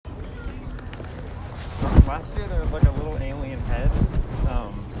last year there was like a little alien head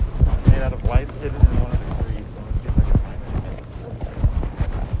made out of lights hidden in one of the trees. So let's see if I can find it.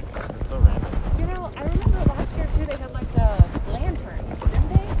 It's so random. You know, I remember last year too, they had like the lanterns, didn't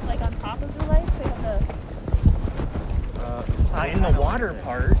they? Like on top of the lights, they had the... in the water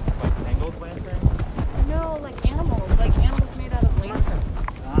part. Like tangled lanterns? No, like animals made out of lanterns.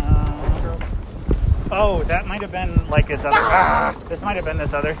 Oh, that might have been like this other. This might have been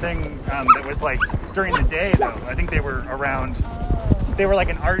this other thing that was like during the day though. I think they were around. They were like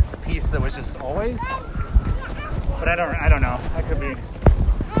an art piece that was just always. But I don't know. That could be.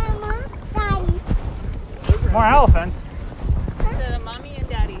 More elephants. The mommy and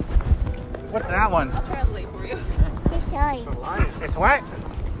daddy. What's that one? I'll translate for you. It's what?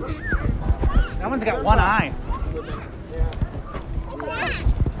 That one's got one eye.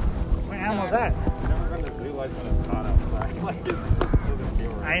 What animal is that?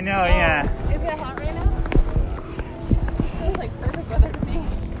 I know, yeah. Is it hot right now? It feels like perfect weather to me.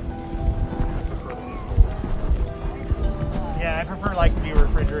 Yeah, I prefer like to be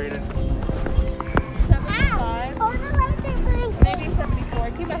refrigerated. 75. Maybe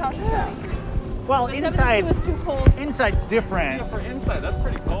 74. Keep my house at 73. Well, But inside 72 was too cold. inside's different. Yeah, for inside, that's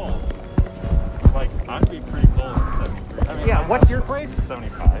pretty cold. Like, I'd be pretty cold at 73. I mean, Yeah, what's your place?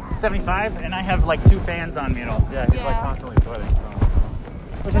 75. 75, and I have like 2 fans on me at all time. Yeah, he's like Yeah. constantly sweating. So.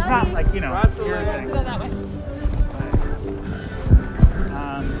 Which is not like, you know, your Let's thing. go that way.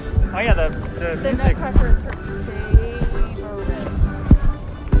 Oh yeah, the The music. nutcracker is her favorite.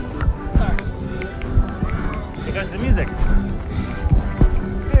 Sorry. Because the music.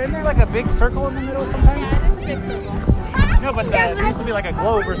 Isn't there like a big circle in the middle sometimes? Yeah, it is a big circle. No, but there used to be like a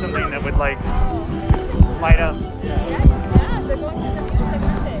globe or something that would like light up. Yeah, they're going to the music,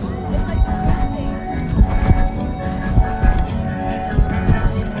 aren't they? It's like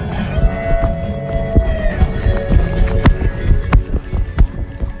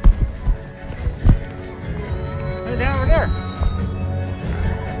Hey, down over there.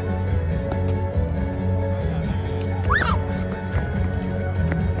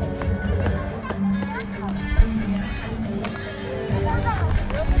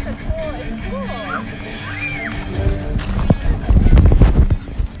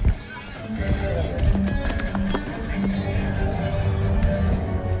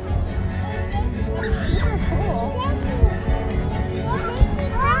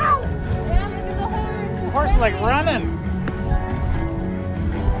 The horse is like running.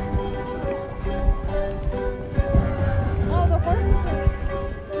 Oh, the horse is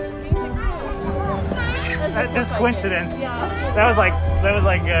doing music too. Just coincidence. Yeah. That was like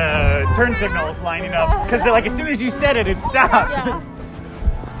turn signals lining up because like as soon as you said it, it stopped. Yeah.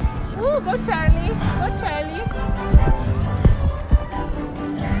 Ooh, go Charlie. Go Charlie.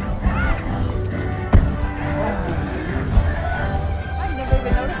 I've never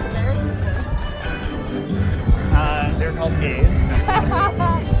even noticed the bears before. They're called gays.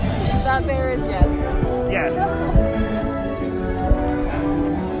 That bear is yes. Yes.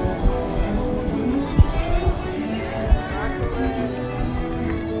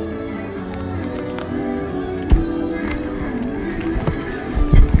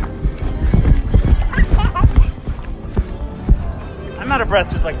 I'm out of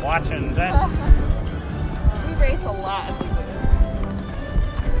breath just like watching. That's We race a lot.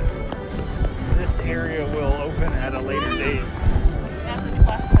 this area will open at a later date. That's just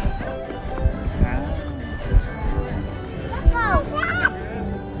black test.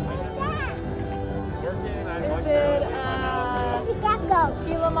 Is it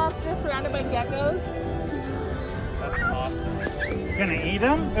Gila monster surrounded by geckos? That's awesome. You gonna eat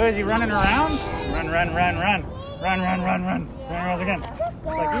him? Oh, is he running around? Run, run, run, run. Run, run, run, run. Run around again. Just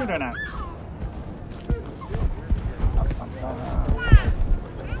like you're doing that.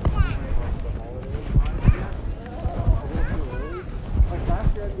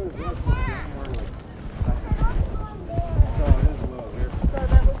 So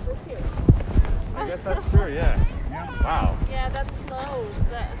that was this year. I guess that's true, yeah. Wow. Yeah, that's closed.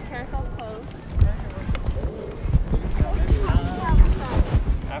 The carousel's closed.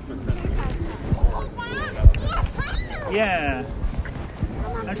 After Christmas. Yeah.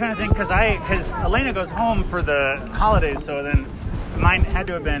 I'm trying to think because Elena goes home for the holidays, so then mine had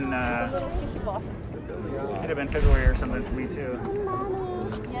to have been Little sticky ball. had to have been February or something for me too.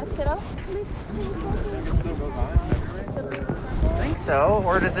 Yes, kiddo? I think so.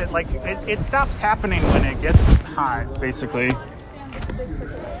 Or does it like it stops happening when it gets hot, basically.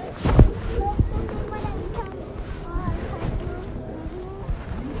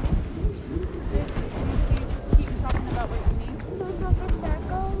 Keep talking about what you need. So it's not for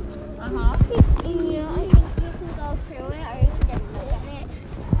circles. Uh-huh. Yeah, I think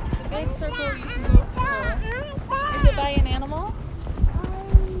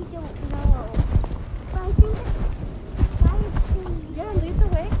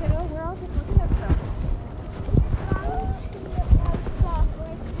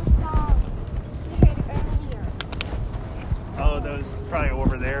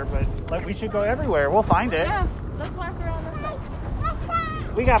should go everywhere. We'll find it. Yeah, let's walk around this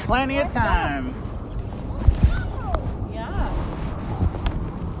way. We got plenty of time. Yeah.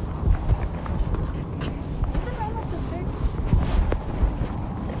 Even right up this big.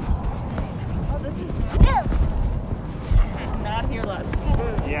 Oh, this is new. Not here last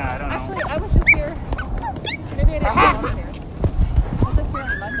week. Yeah, I don't know. Actually, I was just here. Maybe I didn't come over here. I was just here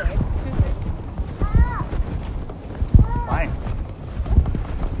on Monday, Tuesday. Why?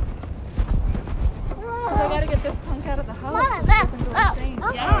 Because I gotta get this punk out of the house. So it doesn't go insane.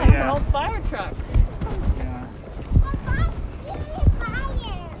 Yeah, Oh, it's yeah. an old fire truck. Yeah.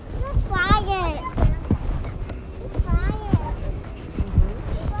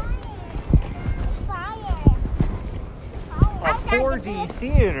 A 4D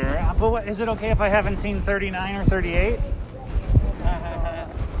theater? But what, is it okay if I haven't seen 39 or 38?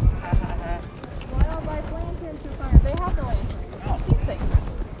 Wildlife lanterns for fire. They have the lanterns. Oh. These things.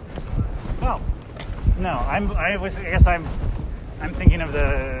 Oh. No, I'm thinking of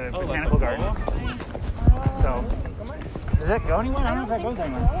the Oh, like botanical the garden. polo? So, does that go anywhere? I don't know if that goes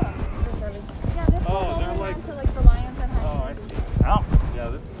anywhere. Yeah, this Oh, goes all they're the way like- down to like the lions and Oh, I hyenas. see. Oh, Yeah,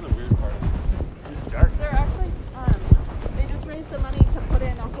 this is the weird part. it's dark. They're actually, they just raised the money to put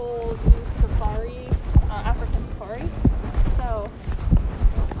in a whole new safari, African safari. So,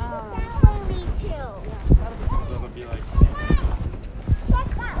 that'll be So it'll be like,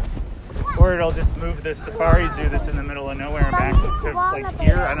 Or it'll just move the safari zoo that's in the middle of nowhere and back to like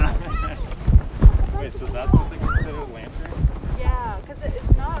here. I don't know. wait, so that's what they consider a lantern? Yeah, because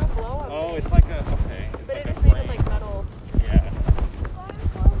it's not a blow up. Oh, it's like a, okay. It's But like it a is made of flame. like metal. Yeah.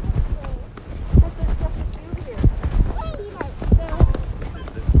 But there's stuff to do here. It's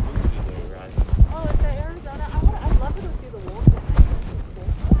spooky though, right? Oh, it's at Arizona. I'd love to go see the wolves.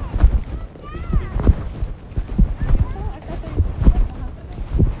 I thought they.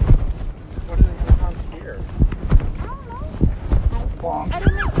 What are the house here? Bonk, I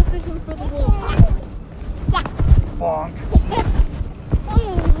didn't make decisions for the wolves. bonk.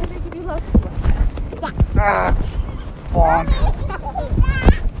 They give you lots of stuff. Ah, bonk,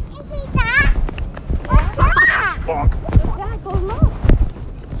 bonk. Zach, go look.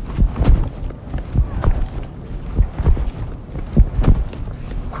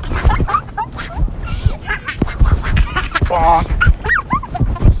 Bonk.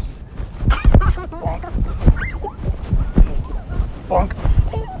 Bonk. Bonk.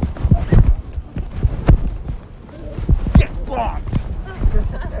 Get bonked.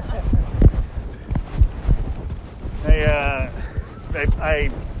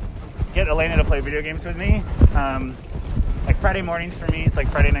 I get Elena to play video games with me. Like Friday mornings for me, it's like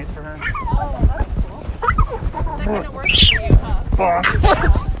Friday nights for her. Oh, that's cool. That kind of works for you, huh? Bonk.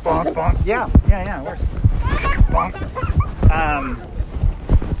 Bonk, bonk. Yeah, it works. Bonk.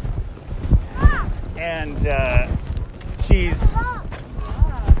 And she's Yeah,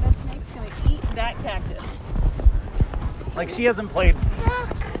 that snake's gonna eat that cactus. like, she hasn't played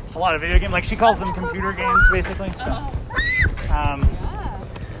a lot of video games. Like, she calls them computer games, basically. So, Yeah.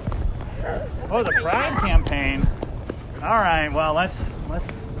 oh, the Pride campaign. All right, well, let's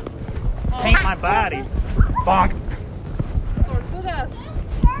paint my body. Bonk. Tortugas.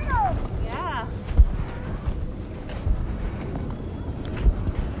 Yeah.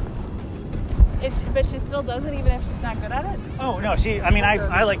 But she still does it even if she's not good at it? Oh no,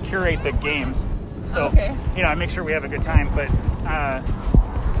 I like curate the games, so Okay. I make sure we have a good time.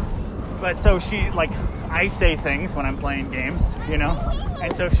 But so she, like, I say things when I'm playing games,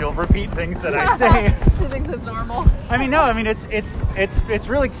 and so she'll repeat things that I say. She thinks it's normal. It's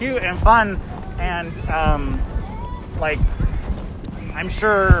really cute and fun, and like, I'm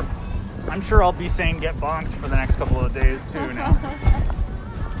sure I'll be saying "get bonked" for the next couple of days too now.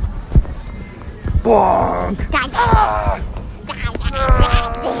 Bonk.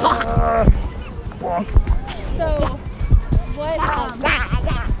 Bonk. So,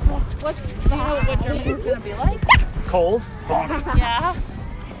 do you know what Germany's gonna be like? Cold. Bonk. Yeah.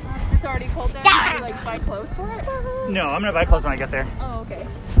 It's already cold there. Did you like buy clothes for it? No, I'm gonna buy clothes when I get there. Oh, okay.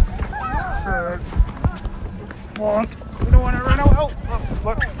 Bonk. We don't want to run out. Oh,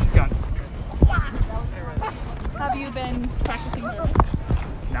 look, she's gone. Have you been practicing German?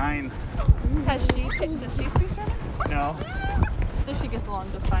 9. Does she speak German? No. Does she get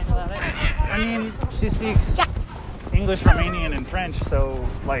along just fine without it? I mean, she speaks English, Romanian, and French, so,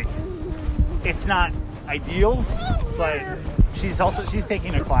 like, it's not ideal, but she's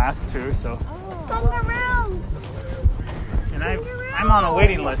taking a class too, so. And I'm on a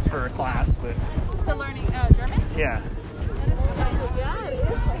waiting list for a class, but To learning German? yeah. Yeah, it is.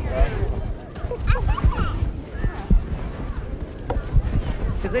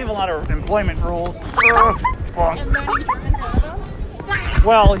 Because because they have a lot of employment rules. Bonk. And learning German's one of them?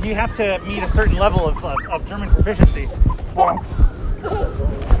 Well, you have to meet a certain level of German proficiency. Bonk.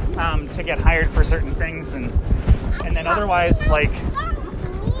 To get hired for certain things, and then otherwise, like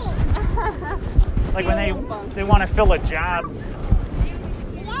when they want to fill a job,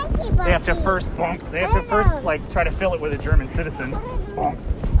 they have to first like try to fill it with a German citizen. Bonk.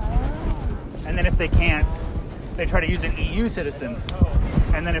 And then if they can't, they try to use an EU citizen.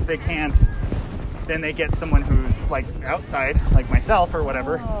 And then if they can't, then they get someone who's like outside, like myself or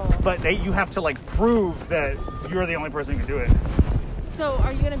whatever. But you have to like prove that you're the only person who can do it. So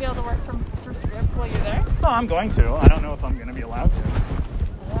are you going to be able to work for Script while you're there? Oh, I'm going to. I don't know if I'm going to be allowed to.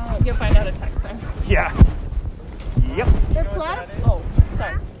 You'll find out a text time. Yeah. Yep. They're flat? Oh,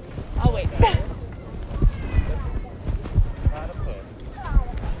 sorry. I'll wait.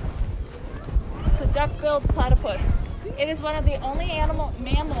 The duck-billed platypus. It is one of the only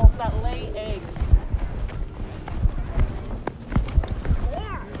mammals that lay eggs.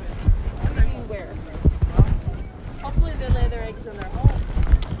 What do you mean where? Hopefully they lay their eggs in their home.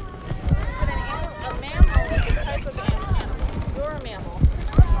 But a mammal is a type of animal. You're a mammal.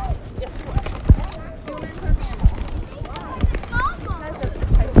 Yes, you are. Humans are mammals. That's the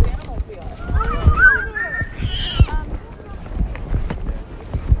type of animals we are.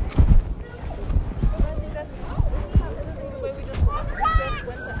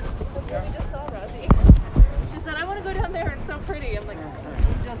 She said, I want to go down there, it's so pretty. I'm like, you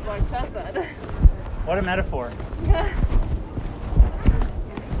just walked past that. What a metaphor. Yeah.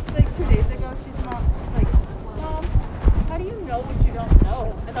 Like 2 days ago, she's like, Mom, how do you know what you don't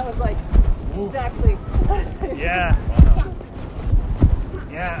know? And I was like, exactly. Yeah.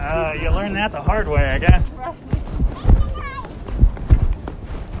 Yeah, you learn that the hard way, I guess. Right.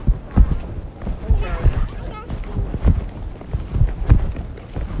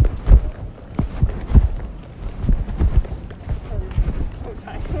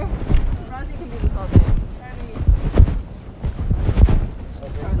 Rosie can do this all day.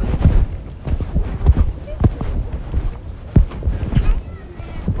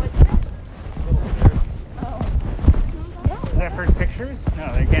 Is that for pictures? No,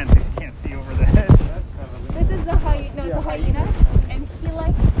 they can't see over the hedge. This is the hyena. No, it's a hyena, and he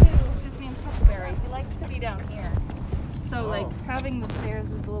likes to. His name's Huckleberry. He likes to be down here. So, like, having the stairs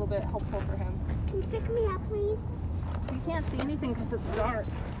is a little bit helpful for him. Can you pick me up, please? You can't see anything because it's dark.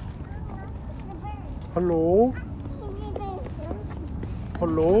 Hello?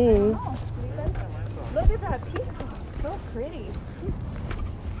 Hello? Oh, sleeping. Look at that peacock. So pretty.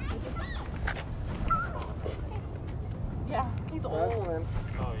 Yeah, he's old.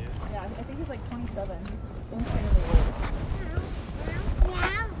 Oh, yeah. Yeah, I think he's like 27. He's insanely old.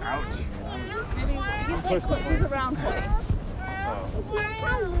 Ouch. Maybe he's around 20.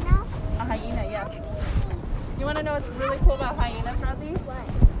 A hyena, yes. You want to know what's really cool about hyenas, Rosie? What?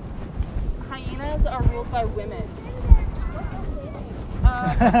 Hyenas are ruled by women.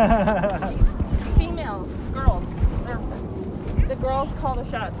 Females, girls. The girls call the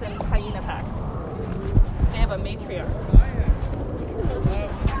shots in hyena packs. They have a matriarch.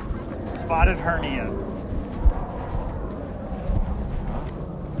 Spotted hernia.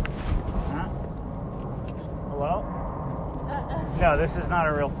 Huh? Hello? No, this is not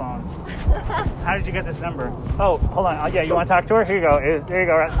a real phone. How did you get this number? Oh, hold on. Yeah, you want to talk to her? Here you go. There you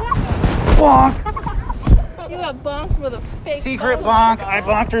go. Bonk! You got bonked with a fake Secret phone. bonk. I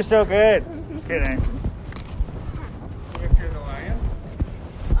bonked her so good. Just kidding. What's your lion?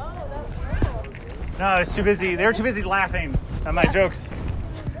 Oh, that's cool. No, I was too busy. They were too busy laughing at my jokes.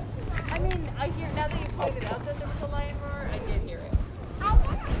 I mean, I hear now that you pointed out that there was a lion roar, I did hear it. Oh,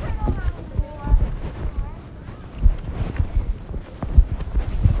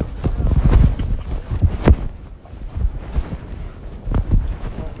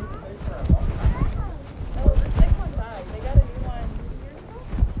 this next one died. They got a new one.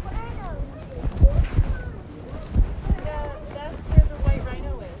 Yeah, that's where the white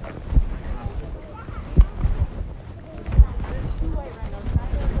rhino is. There's 2 white rhinos.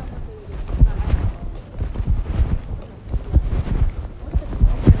 Neither of them are babies.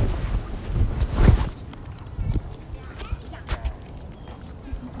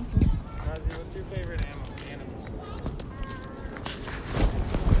 Rosie, what's your favorite animal?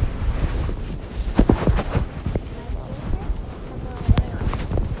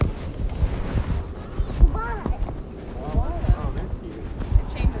 Oh, they're cute. It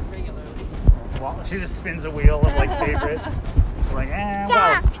changes regularly. Well, she just spins a wheel of like favorite. She's like, what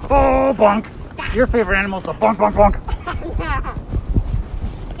else? Oh, bonk! Your favorite animal is the bonk, bonk, bonk.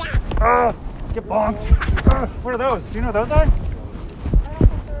 Get bonked. What are those? Do you know what those are? I don't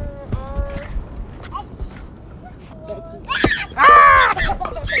think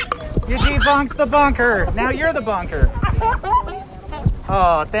bonked the bonker. Now you're the bonker.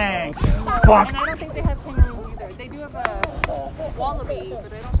 Oh, thanks. Bonk. And I don't think they have kangaroos either. They do have a wallaby,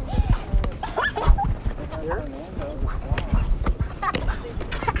 but I don't think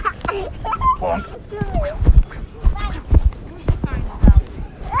Bonk.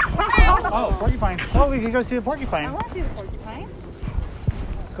 Oh, porcupine. Oh, we can go see the porcupine. I want to see the porcupine.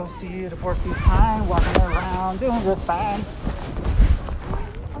 Let's go see the porcupine walking around doing just fine.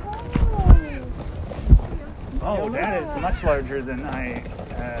 Oh, that is much larger than I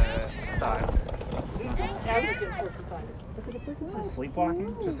thought. African porcupine. Look at the porcupine. Is this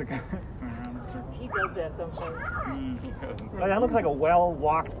sleepwalking? Just like going around in a circle? He does that sometimes. Oh, that looks like a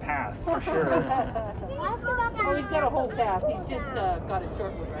well-walked path for sure. Oh, he's got a whole path. He's just got a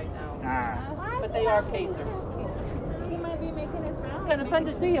short one right now. Ah. But they are pacers. He might be making his rounds. It's kind of fun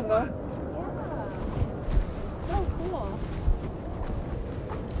to see him, though. Yeah. So cool.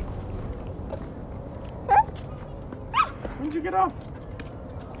 When'd you get off?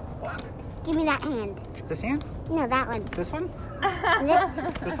 Give me that hand. This hand? No, that one. This one?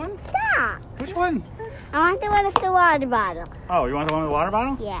 This. This one? Stop. Which one? I want the one with the water bottle. Oh, you want the one with the water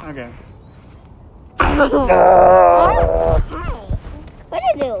bottle? Yeah. Okay. Hey. What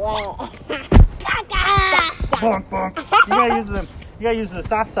is it? Bonk, bonk. You gotta use the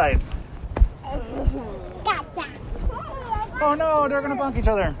soft side. Gotcha. Oh no, they're gonna bonk each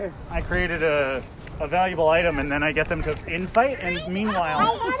other. I created a valuable item and then I get them to infight, and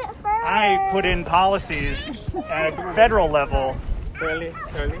meanwhile I put in policies at a federal level. Curly.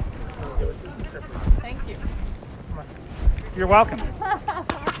 Thank you. You're welcome.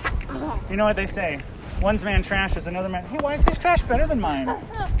 You know what they say? One man's trash is another man. Hey, why is his trash better than mine?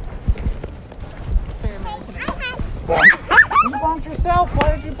 Bonk. You bonked yourself.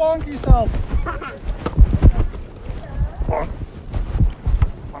 Why did you bonk yourself? Bonk.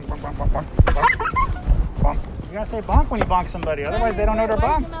 Bonk, bonk, bonk, bonk, bonk. Bonk. You gotta say bonk when you bonk somebody, otherwise they don't know they're Wipe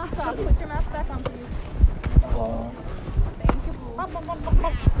bonk. your mask off. Put your mask back on, please. Bonk. Thank you. Bum, bum, bum, bum,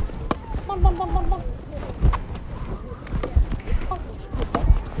 bum. Bum, bum, bum, bum, bum.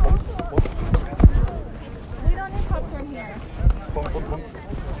 We don't need popcorn here. Bonk, bonk, bonk.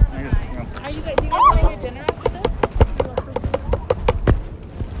 I guess, you know. Do you guys want to get dinner after this?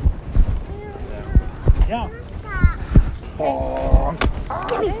 Yeah. Bonk.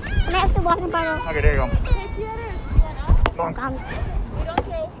 Give me. Can I have the water bottle? Okay, there you go. Hey, Peter, you want up? Bonk. We don't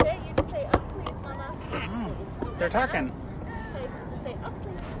say sit. You just say up, please, Mama. They're talking. Say up,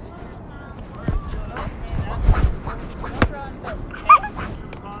 please.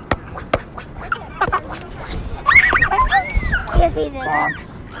 Give me the. Bonk.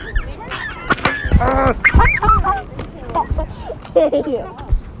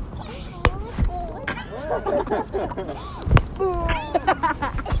 I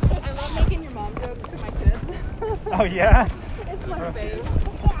love making your mom jokes to my kids. Oh yeah? It's my fave.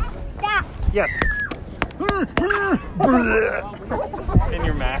 Stop. Yes. In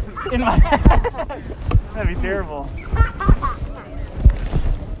your mask. In my That'd be terrible.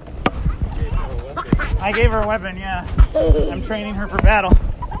 I gave her a weapon, yeah. I'm training her for battle.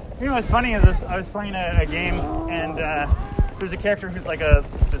 You know what's funny is this, I was playing a game and there's a character who's like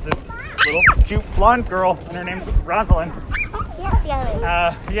just a little cute blonde girl and her name's Rosalind.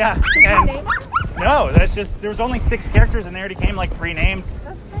 Yeah, and no, that's just, there was only 6 characters and they already came like 3 names.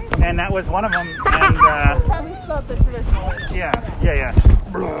 And that was one of them. And Probably spelled the traditional way. yeah.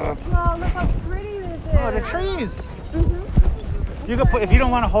 Wow, look how pretty this is. Oh, the trees. You could put, if you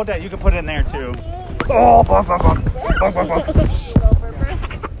don't want to hold that, you could put it in there too. Oh, bonk, bonk, bonk. Bonk, bonk, bonk.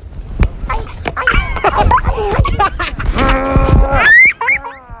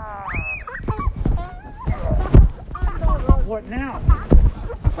 What now?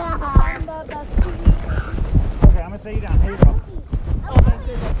 Okay, I'm gonna set you down. Here you go.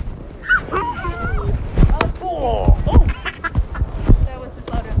 Oh. That was just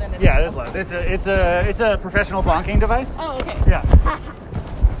louder than it. Yeah, it is loud. It's a professional bonking device. Oh, okay. Yeah.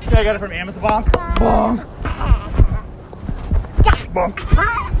 Yeah, I got it from Amazon. Bonk. Bonk. Bonk.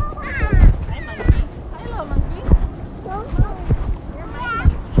 Hi, monkey. Hello, monkey.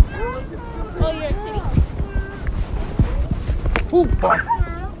 Oh, you're a kitty. Ooh, bonk.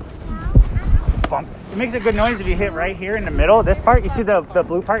 Bonk. It makes a good noise if you hit right here in the middle. This part, you see the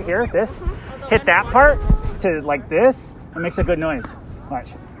blue part here? This? Hit that part to like this. It makes a good noise.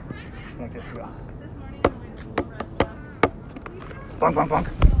 Watch. Like this, go. Bonk, bonk, bonk.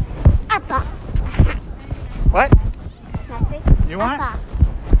 Appa. What? Nothing. You want? Appa.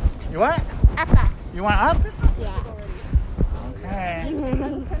 You what? Appa. You want up? Yeah. Okay.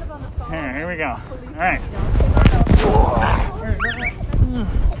 Kind of on the phone. Here we go. All right.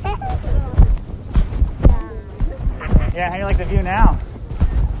 Yeah, how do you like the view now?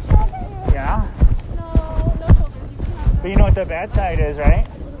 Yeah? No shoulders. You can have But you know what the bad side is, right?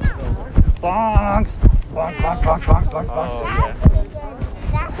 Bonks! Bonks, bonks, bonks, bonks, bonks, bonks. Oh,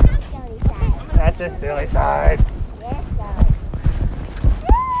 yeah. That's the silly side.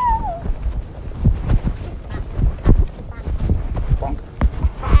 Bonk.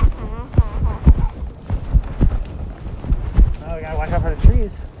 Oh, we gotta watch out for the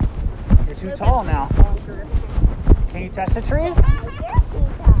trees. You're too tall now. Can you touch the trees?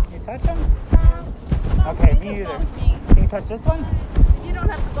 Can you touch them? Okay, me either. Can you touch this one? You don't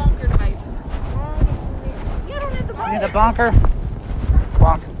have the bunker device. You don't have the You bunker. need the bonker?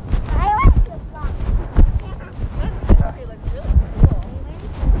 Bonk. That tree looks really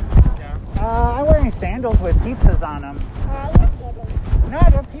cool. I'm wearing sandals with pizzas on them. No,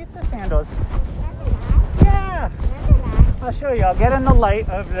 they're pizza sandals. Yeah. I'll show you. I'll get in the light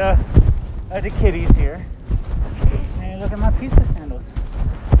of the kitties here. And look at my pizza sandals.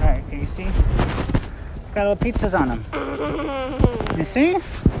 All right, can you see? Got little pizzas on them. You see?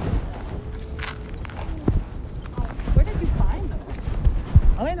 Where did you find them?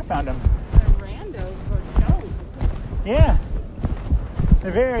 Elena found them. They're randos or shows. Yeah.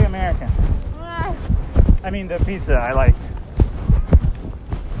 They're very American. I mean, the pizza I like.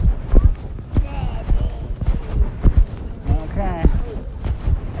 Okay.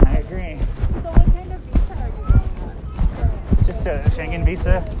 I agree. So what kind of visa are you going on? Just a Schengen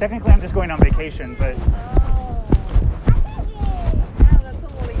visa. Technically, I'm just going on vacation, but Yeah, that's a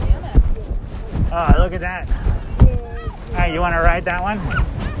woolly mammoth. oh, look at that. All right, you want to ride that one?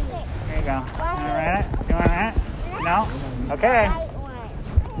 Here you go. You want to ride it? You want that? No? Okay.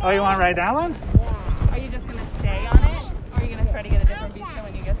 Oh, you want to ride that one? Are you just going to stay on it? Or are you going to try to get a different visa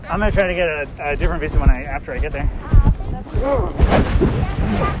when you get there? I'm going to try to get a different visa after I get there.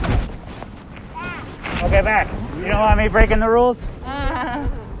 Okay, back. You don't want me breaking the rules?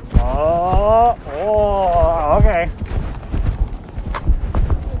 Oh, okay.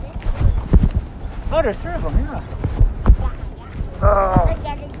 Oh, there's 3 of them, yeah. Oh,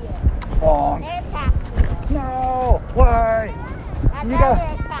 bonk. No, why? You got.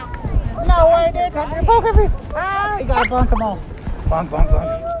 No way, they're attacking poker feet. Ah, you gotta bonk them all. Bonk, bonk, bonk.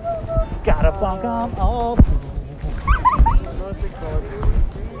 Gotta bonk them all.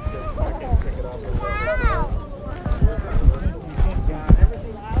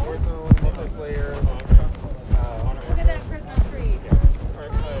 Look at that Christmas tree.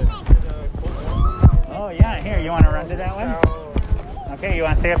 Oh yeah, here, you wanna run to that one? Okay, you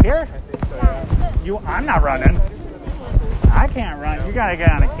wanna stay up here? I'm not running. I can't run. You gotta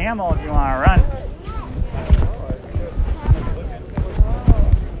get on a camel if you wanna run.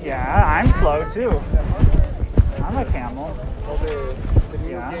 Yeah, I'm slow too. I'm a camel.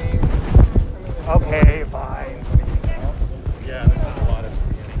 Yeah. Okay, fine. Yeah, there's not a lot of.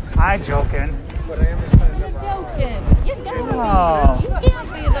 I'm joking. Joking. You gotta No. be. You can't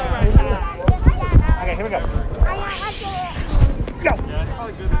be the right guy. Okay, here we go. Go. Yeah, it's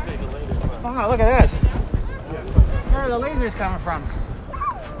probably good to take the latest one. Oh, look at this. Where are the lasers coming from?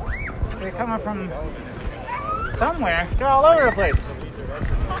 They're coming from somewhere. They're all over the place.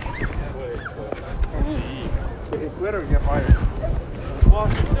 If he quit or get fired. Well,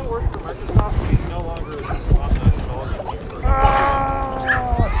 he still works for Microsoft, but he's no longer on the development.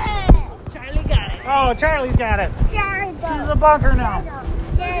 Charlie got it. Oh, Charlie's got it. She's a bunker now.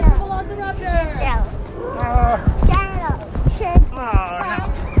 Velociraptor. Oh,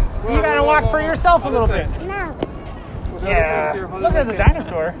 no. You gotta walk for yourself a little bit. Yeah. Look, there's a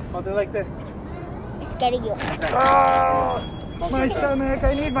dinosaur. Oh, they're like this. Oh, my stomach.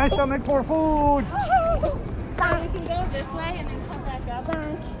 I need my stomach for food. So we can go this way and then come back up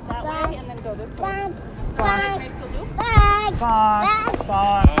that way and then go this way. Bonk, Make the loop. bonk,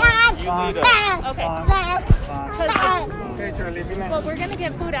 bonk, You bonk, need a. Okay. bonk. Okay, Charlie, be nice. Well, we're gonna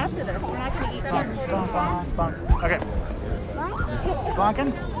get food after this. We're not gonna eat Bonk, them. bonk, bonk, bonk. Okay. You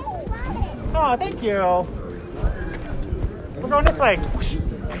bonking? Oh, thank you. We're going this way.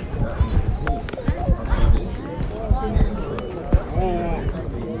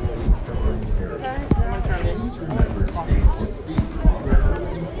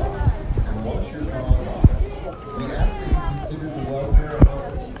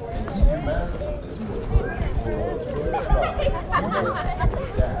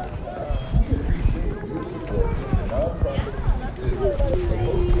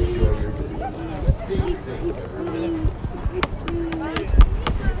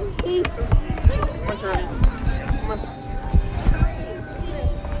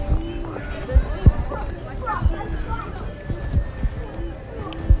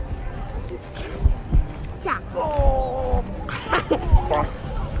 Oh.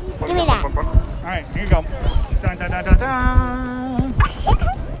 Here you go. Dun, dun, dun, dun, dun.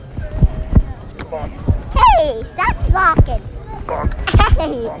 Bonk. Hey, stop blocking. Bonk.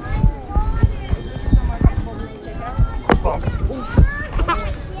 Hey. Bonk.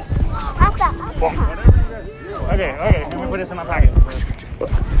 Up, up, Bonk. up. Okay, let me put this in my pocket.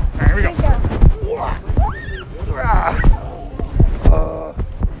 Alright, here we go.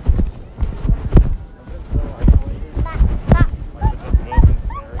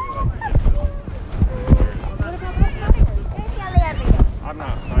 I'm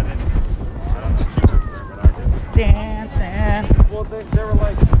not. I don't teach it, but I did. Dancing. Well, they were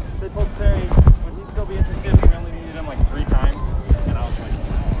like, they told Terry, would he still be interested? We only needed him like 3 times. And I was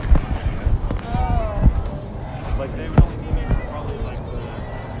like, they would only need me for probably like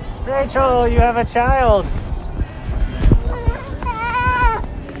Rachel, you have a child.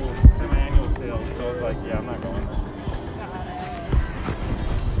 semi-annual sales. So I was like, yeah, I'm not going.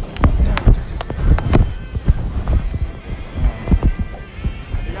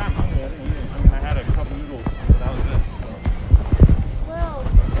 Yeah, I'm hungry. I didn't eat it. I mean, I had a cup of noodles, but that was it. So. Well, is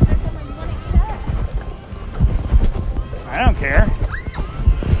there someone you want to eat at? I don't care.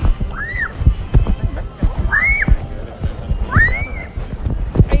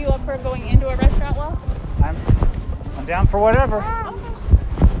 Are you up for going into a restaurant, Will? I'm down for whatever.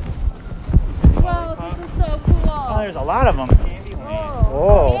 Whoa, this is so cool. Oh, there's a lot of them. Oh.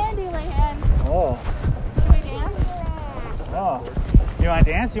 Oh. Candyland. Oh. Should we dance? Oh. You want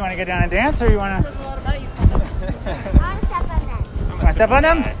to dance? You want to get down and dance, or you want Says a lot about you. to step on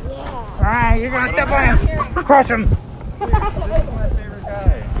them? Yeah. All right, you're gonna step on him. Crush him. This is my favorite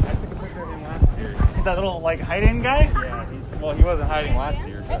guy. I took a picture of him last year. That little like hide-in guy. Yeah, he wasn't hiding last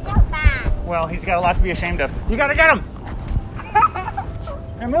year. It's so fast. Well, he's got a lot to be ashamed of. You gotta get him.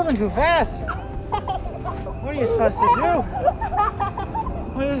 They're moving too fast. What are you supposed to do?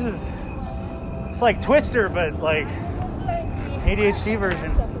 Well, this is. It's like Twister, but like ADHD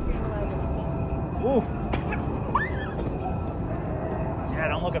version. Ooh. Yeah,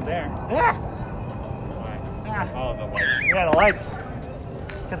 don't look up there. Ah! Ah. Oh, the light. Yeah, the lights.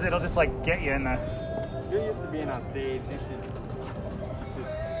 Because it'll just like get you in the. You're used to being on stage. You should do it,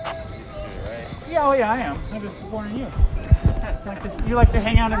 right? Yeah, oh yeah, I am. I'm just warning you. You like to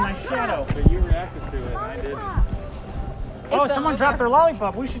hang out in my shadow. But you reacted to it, and I didn't. Oh, someone dropped their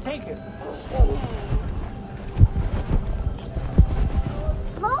lollipop. We should take it.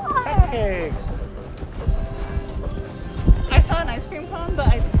 More. Cupcakes. I saw an ice cream cone, but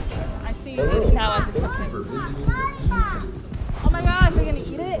I see it now as a cupcake. Oh my gosh, are you gonna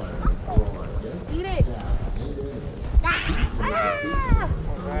eat it? Eat it.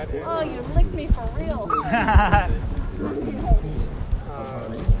 Oh, you licked me for real.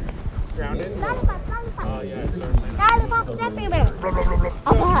 Grounded? Lollipop, Oh, lollipop. yeah, certainly. Lollipop everywhere.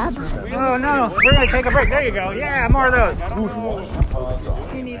 Oh no, we're gonna take a break. There you go. Yeah, more of those.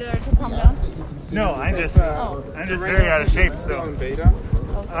 Do you need her to calm down? No, I'm just very out of shape. So Beta.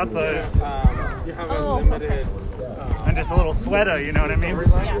 I'll buzz. You have Oh, unlimited. I'm just a little sweater. You know what I mean? Okay.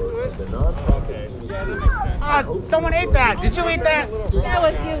 Yeah, that makes sense. Ah, someone ate that. Did you eat that? That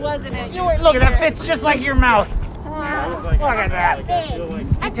was you, wasn't it? You were Look, that fits just like your mouth. I was like, Look at that. I feel like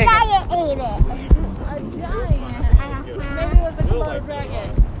A take it. giant ate it. a giant. Maybe it was a Komodo dragon.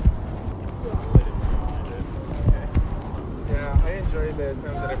 Yeah, I enjoy the times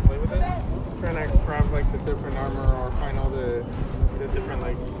that I play with it. Trying to craft like the different armor or find all the different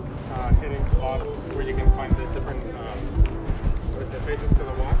like hitting spots where you can find the different what is it, faces to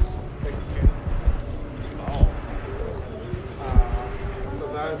the watch, like skins. oh, So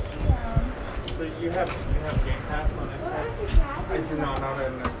that's so you have Game Pass on Xbox. I do not have it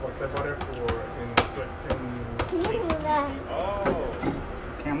in Xbox. I bought it for in Steam, oh.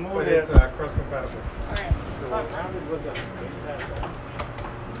 Can't move but it. it's cross compatible. Grounded was a Game Pass.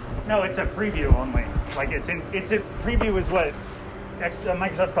 No, it's a preview only. Like it's a preview is what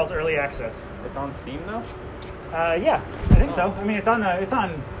Microsoft calls early access. It's on Steam now? Yeah, I think so. I mean, it's on. I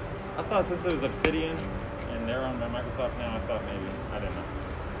thought since it was Obsidian and they're owned by Microsoft now, I thought maybe. I didn't know.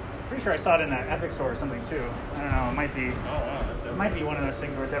 Pretty sure I saw it in that Epic Store or something too. I don't know. It might be. Oh, wow. It might be one of those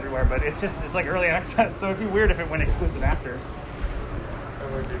things where it's everywhere, but it's like early access. So it'd be weird if it went exclusive after.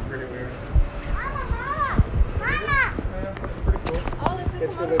 That would be pretty weird. Mama. Yeah, it's pretty cool. Oh, is this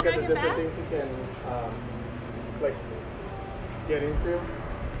It's the to one look with at the Dragon different Back? things you can like get into,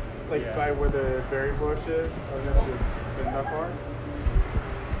 like Yeah. by where the berry bush is. I don't know if you've been that far.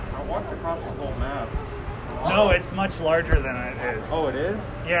 I walked across the whole map. No, it's much larger than it is. Oh, it is?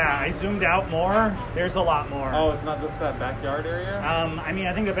 Yeah, I zoomed out more. There's a lot more. Oh, it's not just that backyard area? I mean,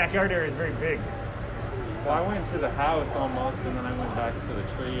 I think the backyard area is very big. Well, I went to the house almost, and then I went back to the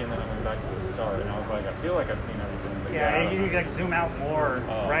tree, and then I went back to the start, and I was like, I feel like I've seen everything. But Yeah, you like zoom out more,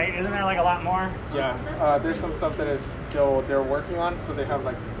 right? Isn't there like a lot more? Yeah, there's some stuff that is still they're working on, so they have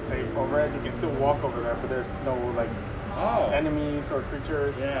like tape over it. You can still walk over there, but there's no like enemies or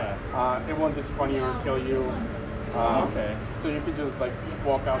creatures. Yeah. It won't disappoint you or kill you. Okay. So you can just like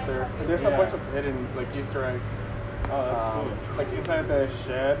walk out there. And there's a bunch of hidden like Easter eggs. Oh, that's cool. Like inside the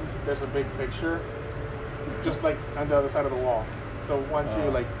shed, there's a big picture, just like on the other side of the wall. So once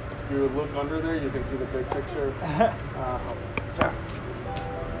you look under there, you can see the big picture.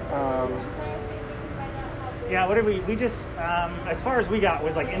 Yeah, what did we just, as far as we got,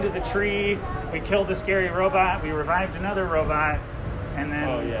 was like into the tree, we killed the scary robot, we revived another robot, and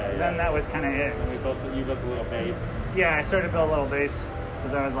then then that was kind of it. And you built a little base. Yeah, I started to build a little base,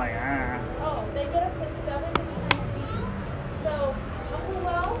 because I was like, Oh, they get up to 7 to 10 feet. So, Uncle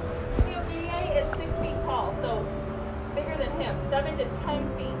Will, COBA is 6 feet tall, so bigger than him, 7 to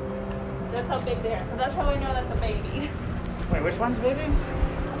 10 feet. That's how big they are. So that's how I know that's a baby. Wait, which one's baby?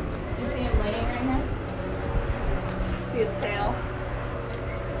 You see him laying right here? See his tail?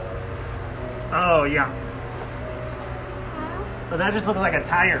 Oh, yeah. But that just looks like a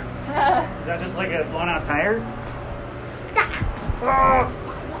tire. Is that just like a blown out tire? Oh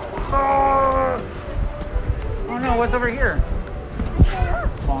no, what's over here?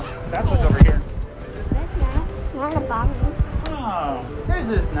 Well, that's what's over here. Not a bottom. Oh, this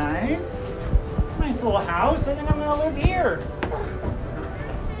is nice. Nice little house. I think I'm gonna live here.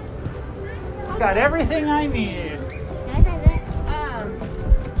 It's got everything I need.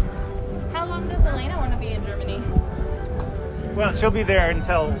 How long does Elena want to be in Germany? Well, she'll be there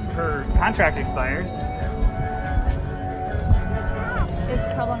until her contract expires.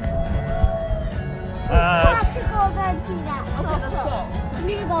 How long? Have to go there and see that. Okay, let's go. We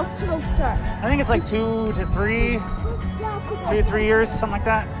need to go closer. I think it's like 2 to 3 years, something like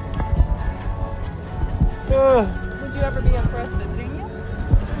that. Would you ever be up for us visiting you?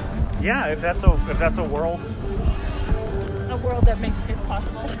 Yeah, if that's a world. A world that makes it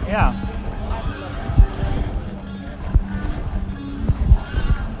possible. Yeah.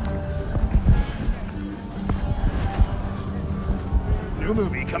 New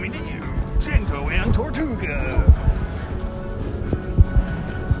movie coming to you, Django and Tortuga.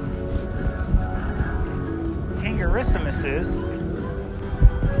 Kangarissimuses.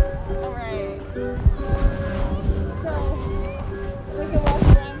 Alright. So, we can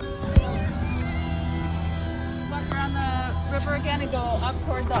walk around the river again and go up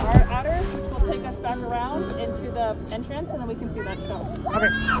toward the otters, which will take us back around into the entrance, and then we can see that show. Okay.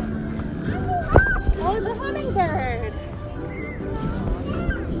 Oh, it's a hummingbird!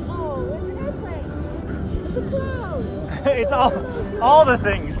 It's all the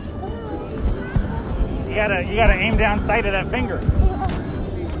things. You gotta aim down sight of that finger.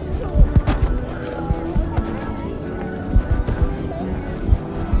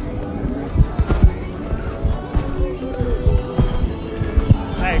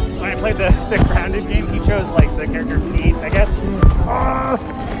 When I played the grounded game, he chose like the character Pete, I guess.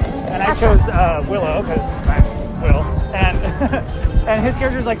 And I chose Willow because I'm Will. And his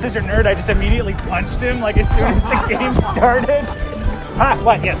character's like such a nerd, I just immediately punched him like as soon as the game started.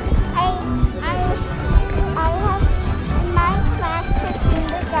 What? Yes. I have in my class for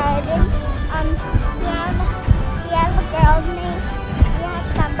kindergarten. We have a girl's name. We have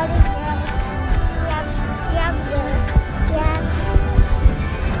somebody's name.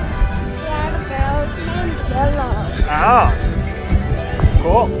 We have a girl's name, Willow. Oh. That's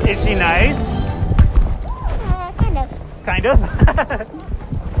cool. Is she nice? Kind of. Kind of.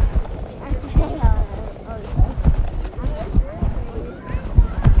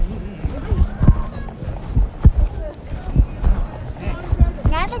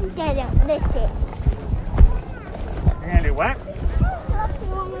 You're gonna do what?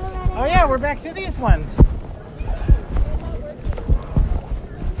 Oh yeah, we're back to these ones.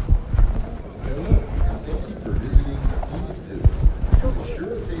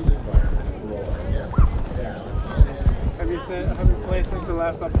 Have you played since the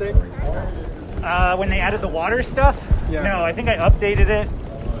last update? When they added the water stuff? Yeah. No, I think I updated it,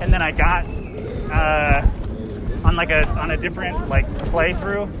 and then I got on a different like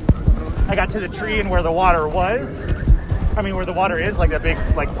playthrough. I got to the tree and where the water was. I mean, where the water is, like that big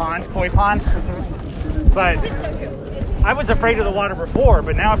like pond, koi pond. But I was afraid of the water before,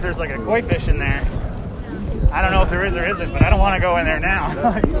 but now if there's like a koi fish in there, I don't know if there is or isn't, but I don't want to go in there now.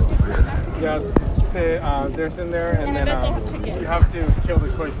 Yeah, there's in there, and then you have to kill the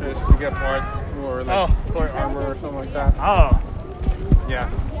koi fish to get parts or like koi armor or something like that. Oh. Yeah.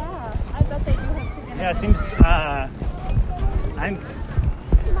 Yeah, I bet they do have chicken. Yeah, it seems.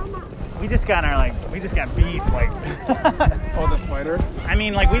 We just got beat. Like, Oh, the spiders. I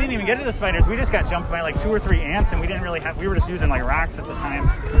mean, like we didn't even get to the spiders. We just got jumped by like 2 or 3 ants, and we didn't really have. We were just using like rocks at the time.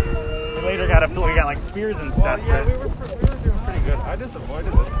 We later got like spears and stuff. Yeah, but, we were doing pretty good. I just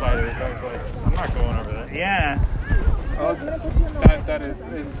avoided the spiders. I was like, I'm not going over there. yeah. Oh, that is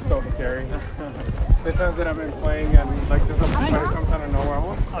it's so scary. The times that I've been playing and like just a spider comes out of nowhere. I'm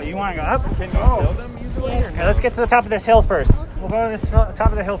like, Oh, you want to go up? Can you kill them usually or Okay, no? let's get to the top of this hill first. We'll go to this top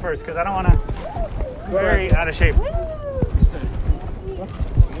of the hill first because I don't want to. Very out of shape. We had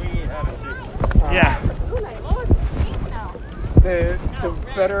a shape. Yeah. Oh, it's pink now. the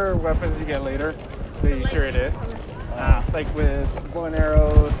better weapons you get later, the easier it is. Like with bow and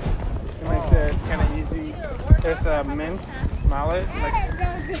arrows, it makes it kind of easy. There's a mint mallet, like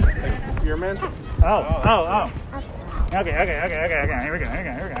spearmint. Oh. Okay. Here we go.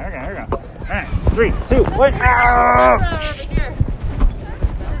 All right, 3, 2, 1. Zebra over here.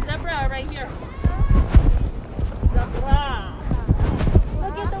 There's a zebra right here. Zebra.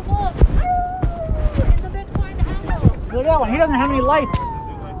 Look at the wolf. It's a big horned animal. Look at that one. He doesn't have any lights.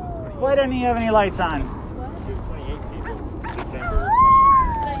 Why doesn't he have any lights on? 28 people in September.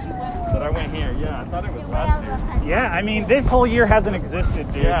 But I went here. Yeah, I thought it was last year. Yeah, I mean, this whole year hasn't existed,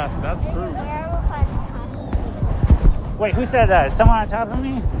 dude. Yeah, that's true. Wait, who said that? Is someone on top of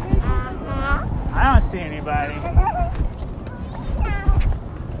me? I don't see anybody.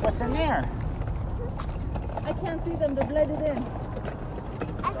 What's in there? I can't see them. They're blended in.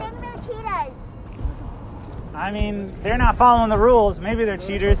 I think they're cheetahs. I mean, they're not following the rules. Maybe they're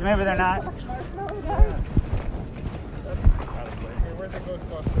cheaters, maybe they're not. Where's the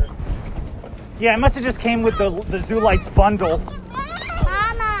Ghostbuster? Yeah, it must have just came with the Zoo Lights bundle. Mama.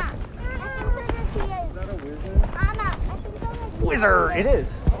 I think they're cheetahs. Is that a wizard? Mama, I think they're Wizard, it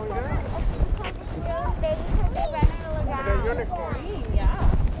is. Like a unicorn.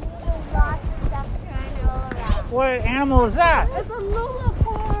 What animal is that? It's a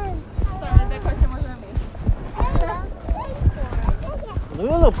lulicorn. Sorry, that question wasn't me.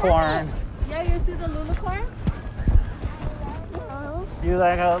 Lulucorn. Yeah, you see the lulicorn? You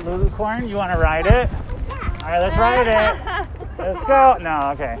like a Lulucorn? You want to ride it? All right, let's ride it. Let's go. No,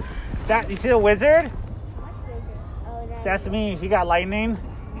 okay. That you see the wizard? That's me. He got lightning.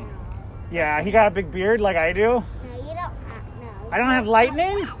 Yeah, he got a big beard like I do. No, you don't. I don't have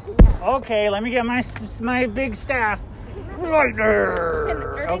lightning? Okay, let me get my big staff. Lightning! Can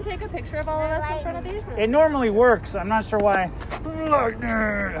Ernie take a picture of all of us in front of these? It normally works. I'm not sure why.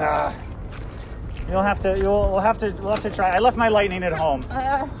 Lightning! We'll have to try. I left my lightning at home,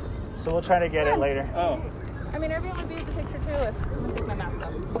 so we'll try to get it later. Oh. I mean, everyone would be able to picture too if I'm gonna take my mask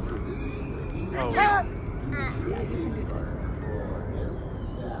off. Oh.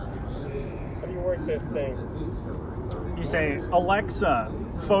 How do you work this thing? You say, Alexa,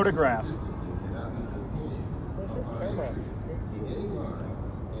 photograph. Where's your camera?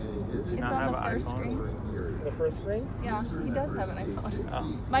 It's not on have the an first iPhone? screen. The first screen? Yeah, he does have an iPhone. Oh.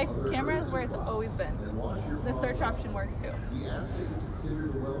 My camera is where it's always been. The search option works too.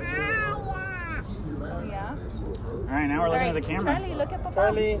 Oh yeah? All right, now we're looking at the camera. Charlie, look at Papa.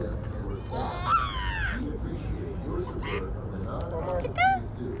 Charlie.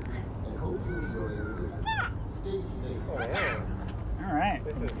 Oh, yeah. All right,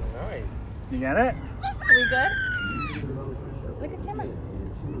 This is nice. you got it? Are we good? Look at camera.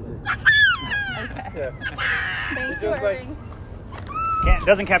 Okay. Yes. Thank you, just like- Irving.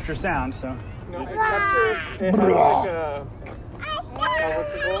 Doesn't capture sound, so. No, it captures. It has like a.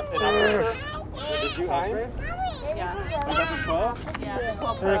 What's it called? An aperture. With the time. Yeah. Is that the 12? Yeah. the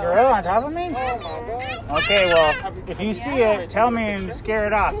 12 There's a Pro. gorilla on top of me? Oh my god. Okay, well, if you see it, tell me and scare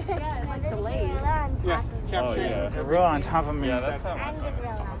it off. Yeah, it's like delayed. Yes, captures. Oh, yeah. Gorilla on top of me. Yeah, that's how I'm the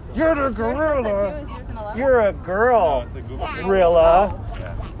gorilla. You're the Yours says that gorilla. too. Is yours an 11? You're a Oh, girl. it's a Google. Gorilla.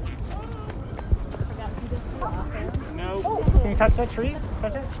 Yeah. No. Can you touch that tree?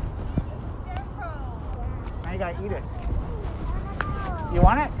 Touch it? Now you gotta eat it. You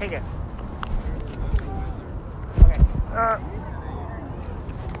want it? Take it. Okay.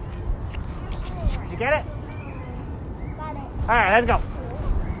 Did you get it? Got it. All right, let's go.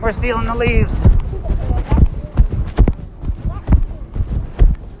 We're stealing the leaves.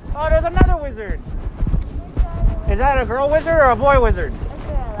 Oh, there's another wizard. Is that a girl wizard or a boy wizard? A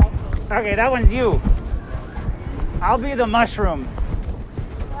girl, I think. Okay, that one's you. I'll be the mushroom.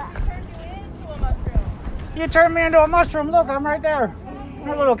 Turned you into a mushroom. You turned me into a mushroom. Look, I'm right there.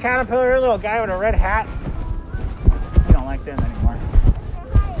 A little caterpillar, a little guy with a red hat. We don't like them anymore.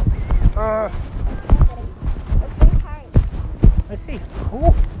 Let's see.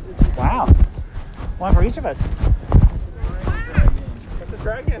 Ooh. Wow. One for each of us. That's a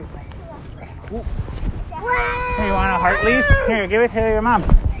dragon. Here, you want a heart leaf? Here, give it to your mom. You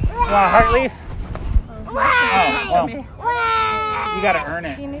want a heart leaf? Oh, well, you gotta earn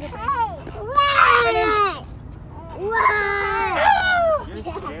it. You're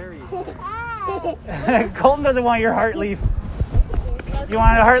scary. Colton doesn't want your heart leaf. You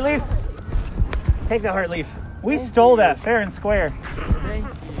want a heart leaf? Take the heart leaf. We stole that fair and square. Thank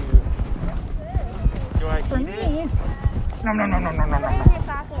you. Do I For eat me. it? No, no, no, no, no, no, Put it in no. your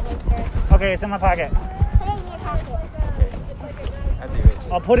pocket right there. Okay, it's in my pocket. Put it in your pocket. I think it's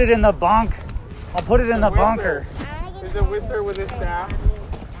I'll put it in the bonk. I'll put it in the bonker. There's a wizard with his staff.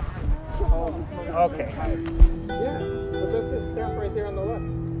 Okay. Yeah. But that's his staff right there on the left.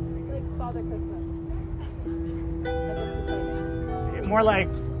 Like Father Christmas. More like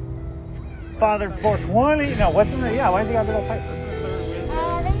Father 420. No, what's in the? Yeah, why has he got a little pipe?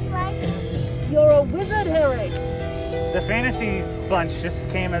 You're a wizard, Harry. The fantasy bunch just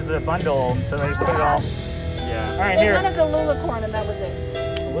came as a bundle, so they just put it all. yeah. All right, They here. wanted the Lulacorn and that was it.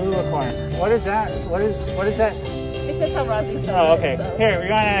 Lulacorn. What is that? What is that? It's just how Rosie says Oh, okay. Uh, it. So.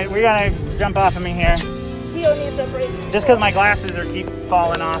 Here, we're gonna jump off of me here, Gio needs a break. just because my glasses keep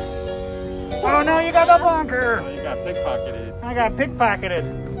falling off. Oh no, you got the Oh, bonker. you got pickpocketed. I got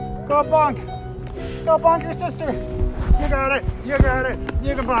pickpocketed. Go bonk. Go bonk your sister. You got it. You got it.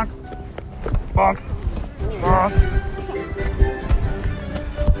 You can bonk. Bonk. Bonk.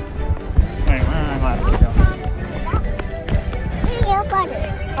 Wait, where are my glasses go?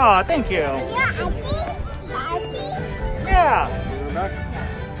 Oh, thank you. Yeah. We're back.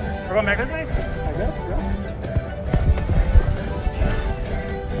 We're going back this way? I guess, yeah.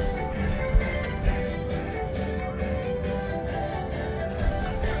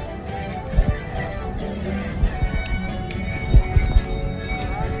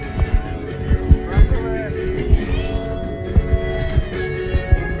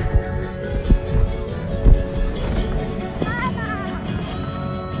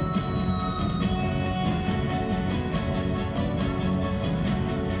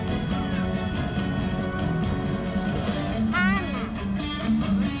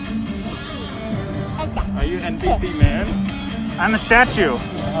 Are you NPC man? I'm a statue.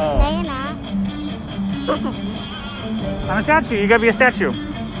 Oh. I'm a statue. You gotta be a statue.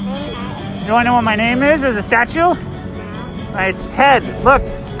 You wanna know what my name is as a statue? It's Ted. Look.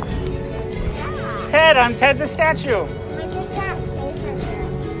 Ted, I'm Ted the statue.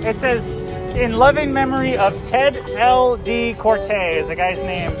 It says, in loving memory of Ted L.D. Corte is the guy's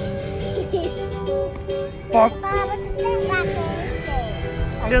name. Bonk.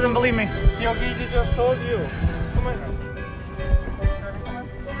 She doesn't believe me. Yogi just told you. Come on.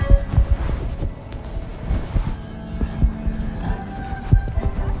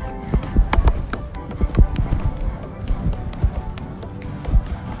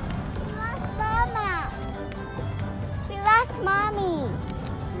 Mommy.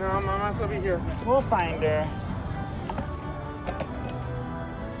 No, Mama's over here. We'll find her.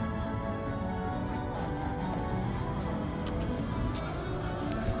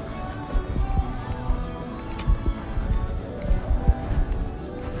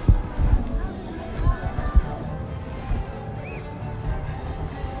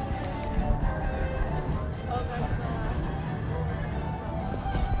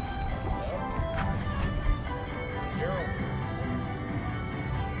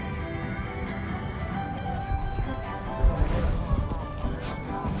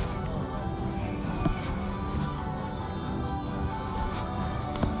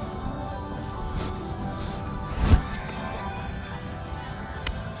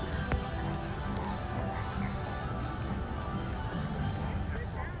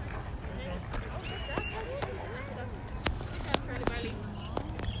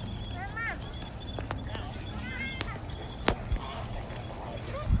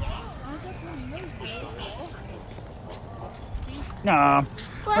 No,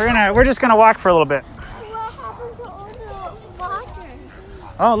 we're just gonna walk for a little bit. What happened to all the water?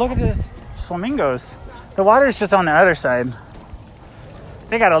 Oh, look at this flamingos. The water's just on the other side.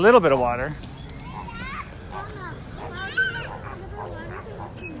 They got a little bit of water.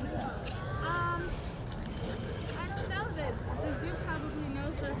 I don't know that the zoo probably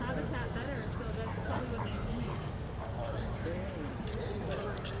knows their habitat better, so that's probably what they need.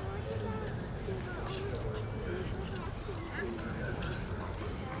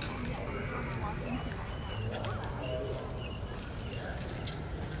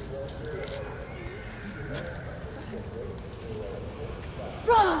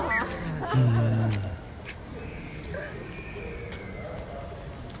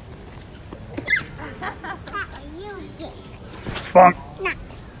 Bonk. No.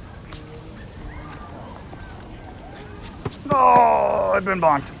 Oh, I've been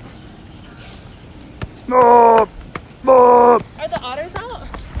bonked. Oh, oh. Are the otters out?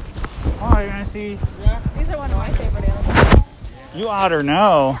 Oh, you're gonna see. These are one of my favorite animals. You otter,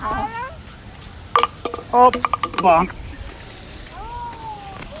 no. Oh, bonk.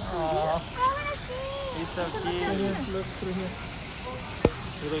 He's so cute.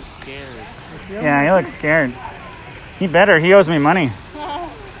 He looks scared. Yeah, he looks scared. He better. He owes me money.